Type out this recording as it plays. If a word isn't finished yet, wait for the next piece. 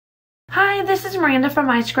Hi, this is Miranda from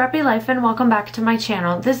My Scrappy Life and welcome back to my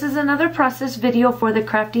channel. This is another process video for the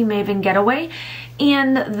Crafty Maven Getaway,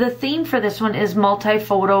 and the theme for this one is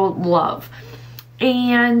multi-photo love.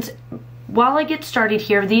 And while I get started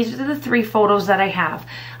here, these are the 3 photos that I have.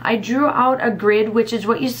 I drew out a grid, which is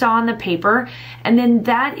what you saw on the paper, and then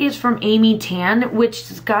that is from Amy Tan, which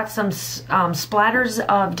has got some splatters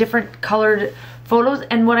of different colored photos,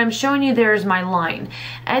 and what I'm showing you there is my line.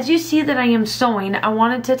 As you see that I am sewing, I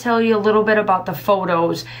wanted to tell you a little bit about the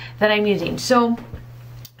photos that I'm using. So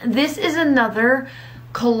this is another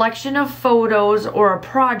collection of photos or a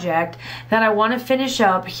project that I want to finish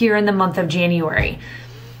up here in the month of January.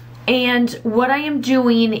 And what I am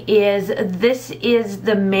doing is, this is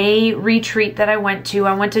the May retreat that I went to.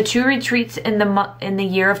 I went to 2 retreats in the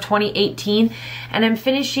year of 2018, and I'm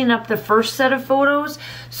finishing up the first set of photos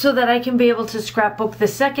so that I can be able to scrapbook the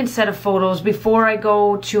second set of photos before I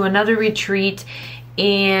go to another retreat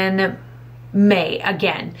in May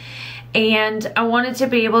again. And I wanted to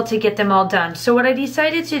be able to get them all done. So what I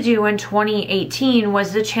decided to do in 2018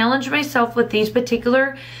 was to challenge myself with these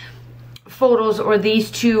particular photos, or these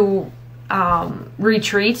 2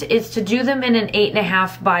 retreats, is to do them in an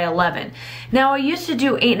 8.5 by 11. Now I used to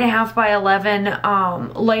do 8.5 by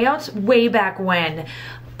 11 layouts way back when,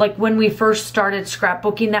 like when we first started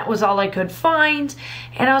scrapbooking. That was all I could find,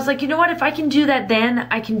 and I was like, you know what, if I can do that then,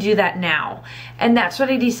 I can do that now. And that's what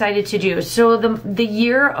I decided to do. So the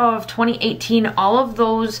year of 2018, all of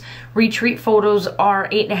those retreat photos are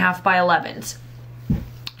 8.5 by 11s.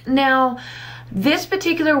 Now this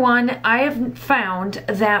particular one, I have found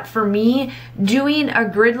that for me, doing a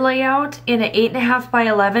grid layout in an 8.5 by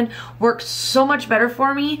 11 works so much better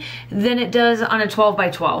for me than it does on a 12 by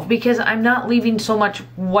 12, because I'm not leaving so much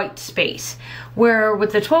white space. Where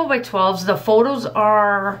with the 12 by 12s, the photos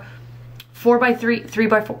are 4 by 3, 3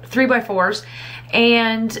 by 4s,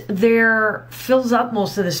 and there fills up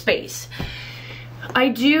most of the space. I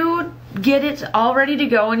do get it all ready to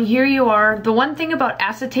go, and here you are. The one thing about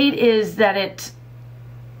acetate is that it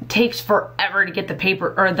takes forever to get the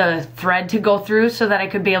paper or the thread to go through so that I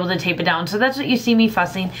could be able to tape it down. So that's what you see me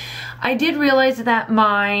fussing. I did realize that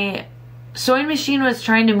my sewing machine was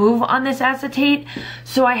trying to move on this acetate,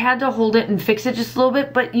 so I had to hold it and fix it just a little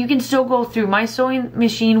bit, but you can still go through. My sewing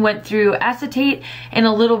machine went through acetate and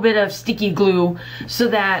a little bit of sticky glue so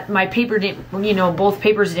that my paper didn't, you know, both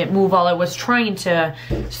papers didn't move while I was trying to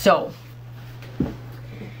sew.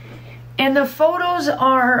 And the photos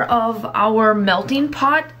are of our melting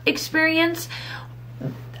pot experience.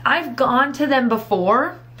 I've gone to them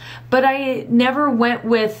before, but I never went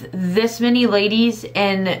with this many ladies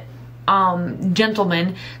and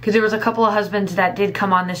gentlemen, because there was a couple of husbands that did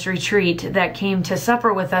come on this retreat that came to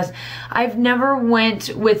supper with us. I've never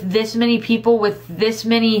went with this many people with this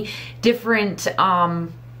many different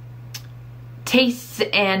tastes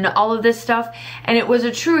and all of this stuff, and it was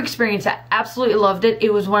a true experience. I absolutely loved it.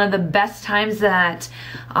 It was one of the best times that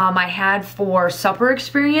I had for supper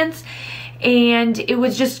experience, and it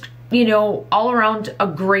was just, you know, all around a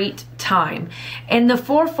great time. And the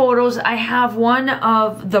 4 photos, I have one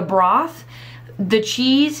of the broth, the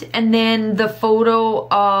cheese, and then the photo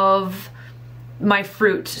of my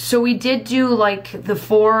fruit. So we did do like the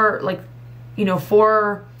 4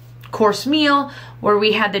 course meal where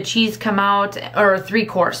we had the cheese come out, or 3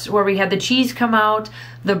 course where we had the cheese come out,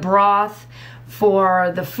 the broth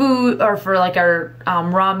for the food, or for like our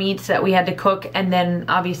raw meats that we had to cook, and then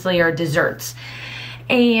obviously our desserts.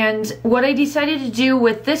 And what I decided to do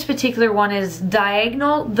with this particular one is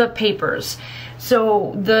diagonal the papers.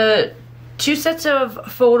 So the 2 sets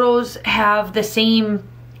of photos have the same,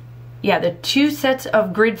 the 2 sets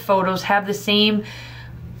of grid photos have the same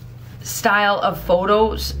style of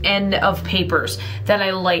photos and of papers that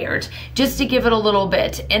I layered just to give it a little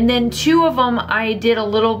bit. And then 2 of them I did a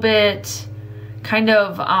little bit kind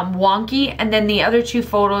of wonky, and then the other 2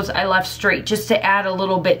 photos I left straight just to add a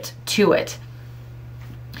little bit to it.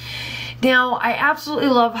 Now, I absolutely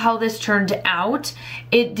love how this turned out.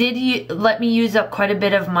 It did let me use up quite a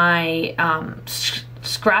bit of my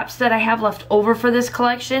scraps that I have left over for this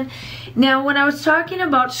collection. Now, when I was talking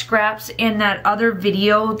about scraps in that other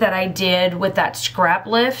video that I did with that scrap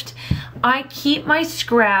lift, I keep my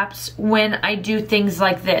scraps when I do things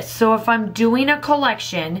like this. So if I'm doing a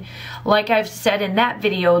collection, like I've said in that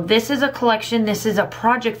video, this is a collection, this is a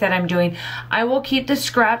project that I'm doing, I will keep the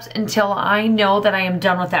scraps until I know that I am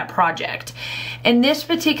done with that project. In this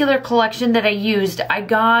particular collection that I used, I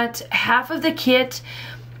got half of the kit,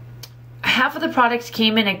 half of the products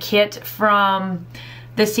came in a kit from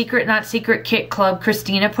the Secret Not Secret Kit Club.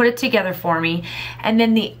 Christina put it together for me. And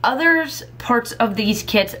then the other parts of these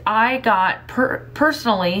kits I got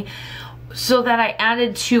personally, so that I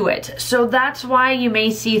added to it. So that's why you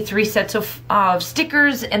may see 3 sets of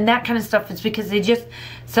stickers and that kind of stuff. It's because they just,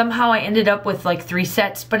 somehow I ended up with like 3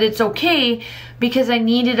 sets, but it's okay because I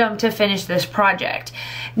needed them to finish this project.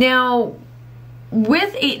 Now,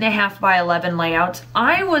 with 8.5 by 11 layouts,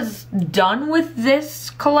 I was done with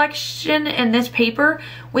this collection and this paper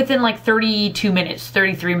within like 32 minutes,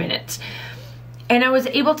 33 minutes. And I was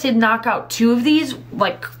able to knock out 2 of these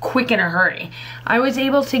like quick in a hurry. I was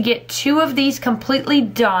able to get 2 of these completely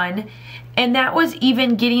done, and that was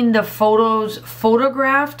even getting the photos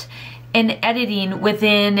photographed and editing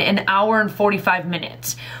within an hour and 45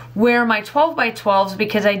 minutes. Where my 12 by 12s,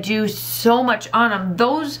 because I do so much on them,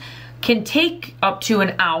 those can take up to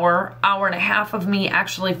an hour, hour and a half of me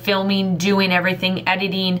actually filming, doing everything,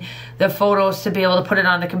 editing the photos to be able to put it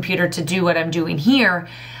on the computer to do what I'm doing here.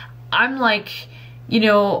 I'm like, you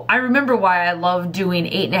know, I remember why I love doing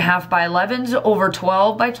 8.5 by 11s over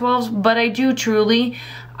 12 by 12s, but I do truly,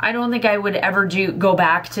 I don't think I would ever go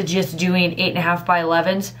back to just doing 8.5 by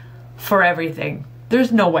 11s for everything.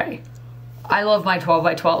 There's no way. I love my 12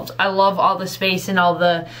 by 12s. I love all the space and all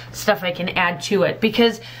the stuff I can add to it,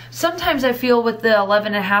 because sometimes I feel with the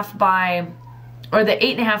 11.5 by, or the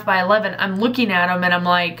 8.5 by 11, I'm looking at them and I'm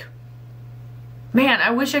like, man,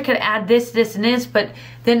 I wish I could add this, this, and this, but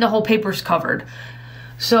then the whole paper's covered.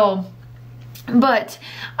 So, but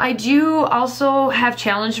I do also have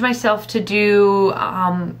challenged myself to do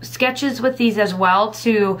sketches with these as well,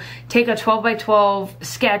 to take a 12 by 12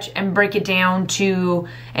 sketch and break it down to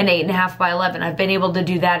an 8.5 by 11. I've been able to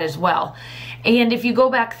do that as well. And if you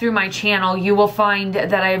go back through my channel, you will find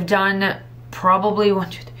that I've done probably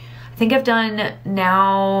I think I've done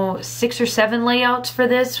now 6 or 7 layouts for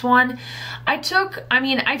this one. I've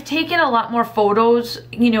taken a lot more photos,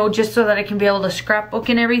 you know, just so that I can be able to scrapbook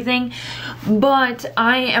and everything. But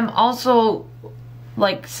I am also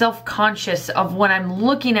like self-conscious of when I'm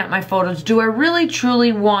looking at my photos. Do I really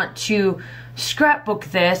truly want to scrapbook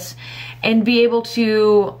this and be able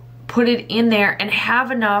to put it in there and have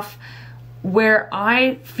enough where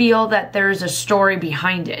I feel that there's a story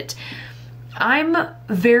behind it? I'm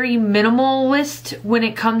very minimalist when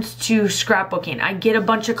it comes to scrapbooking. I get a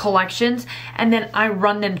bunch of collections and then I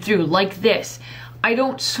run them through like this. I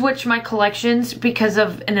don't switch my collections because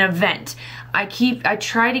of an event. I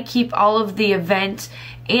try to keep all of the events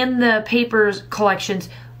and the papers collections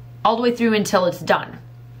all the way through until it's done.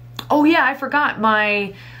 Oh yeah, I forgot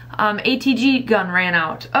my ATG gun ran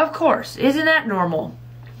out. Of course, isn't that normal?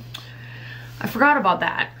 I forgot about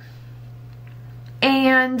that.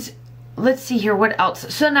 And let's see here, what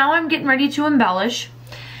else? So now I'm getting ready to embellish.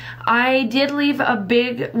 I did leave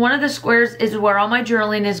one of the squares is where all my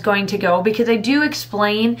journaling is going to go, because I do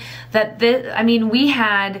explain that we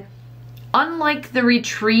had, unlike the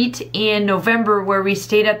retreat in November where we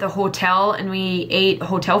stayed at the hotel and we ate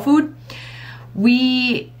hotel food,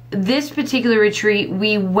 this particular retreat,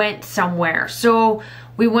 we went somewhere. So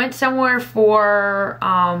we went somewhere for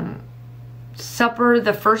supper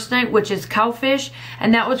the first night, which is cowfish,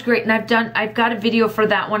 and that was great, and I've got a video for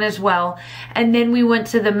that one as well. And then we went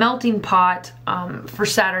to the melting pot for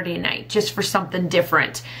Saturday night, just for something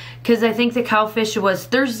different, because I think the cowfish was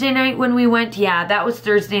Thursday night when we went. Yeah, that was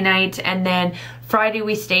Thursday night. And then Friday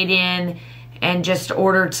we stayed in and just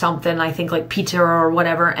ordered something, I think like pizza or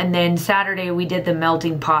whatever, and then Saturday we did the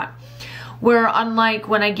melting pot, where unlike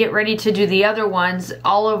when I get ready to do the other ones,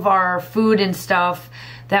 all of our food and stuff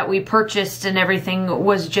that we purchased and everything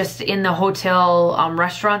was just in the hotel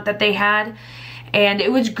restaurant that they had. And it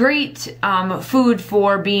was great food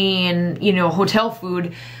for being, you know, hotel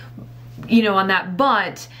food, you know, on that.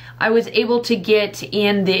 But I was able to get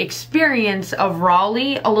in the experience of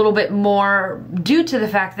Raleigh a little bit more due to the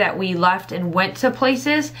fact that we left and went to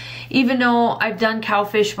places, even though I've done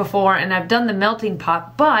cowfish before and I've done the melting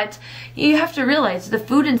pot. But you have to realize the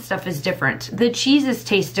food and stuff is different. The cheeses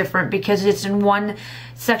taste different because it's in one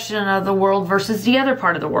section of the world versus the other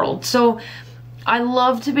part of the world. So I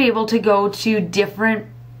love to be able to go to different,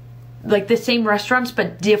 like the same restaurants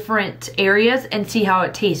but different areas, and see how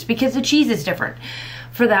it tastes, because the cheese is different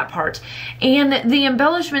for that part. And the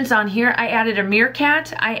embellishments on here, I added a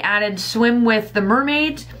meerkat, I added swim with the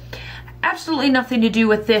mermaids. Absolutely nothing to do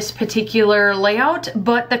with this particular layout,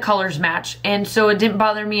 but the colors match, and so it didn't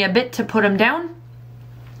bother me a bit to put them down.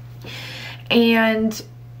 And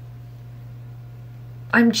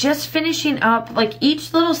I'm just finishing up, like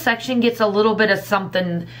each little section gets a little bit of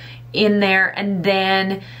something in there, and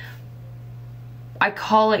then I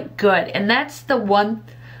call it good. And that's the one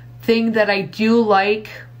thing that I do like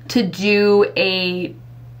to do a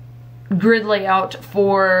grid layout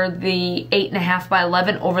for the 8.5 by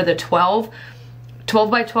 11 over the 12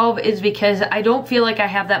 by 12 is because I don't feel like I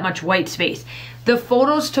have that much white space. The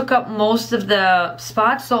photos took up most of the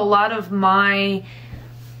spots, so a lot of my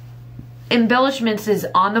embellishments is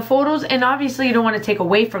on the photos, and obviously you don't want to take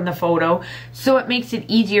away from the photo, so it makes it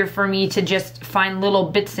easier for me to just find little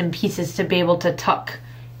bits and pieces to be able to tuck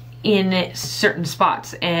in certain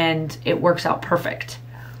spots, and it works out perfect.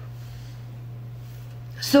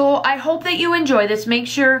 So I hope that you enjoy this. Make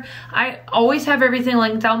sure, I always have everything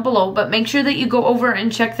linked down below, but make sure that you go over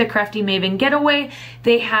and check the Crafty Maven Getaway.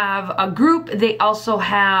 They have a group. They also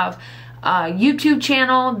have a YouTube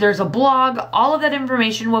channel. There's a blog. All of that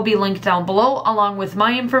information will be linked down below, along with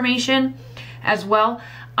my information as well.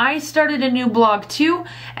 I started a new blog too,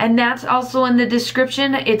 and that's also in the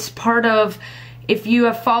description. It's part of, if you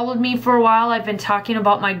have followed me for a while, I've been talking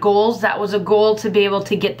about my goals. That was a goal to be able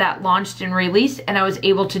to get that launched and released, and I was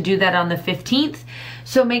able to do that on the 15th.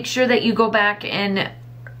 So make sure that you go back and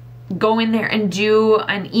go in there and do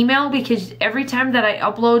an email, because every time that I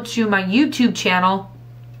upload to my YouTube channel,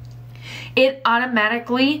 it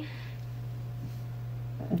automatically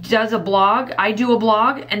does a blog. I do a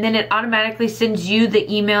blog, and then it automatically sends you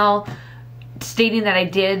the email stating that I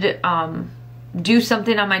did do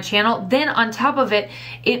something on my channel. Then on top of it,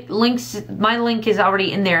 it links, my link is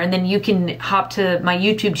already in there, and then you can hop to my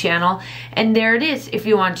YouTube channel, and there it is if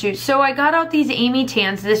you want to. So I got out these Amy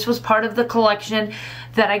tans. This was part of the collection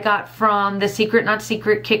that I got from the Secret Not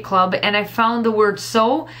Secret Kit Club, and I found the word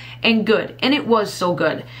so and good, and it was so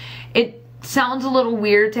good. It sounds a little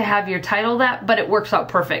weird to have your title that, but it works out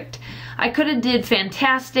perfect. I could have did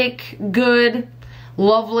fantastic, good,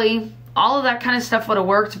 lovely, all of that kind of stuff would have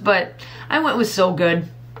worked, but I went with so good.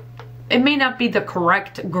 It may not be the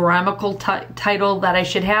correct grammatical title that I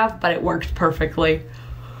should have, but it works perfectly.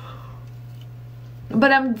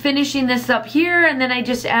 But I'm finishing this up here, and then I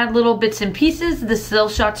just add little bits and pieces. The still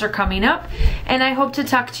shots are coming up, and I hope to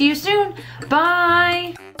talk to you soon.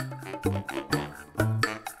 Bye!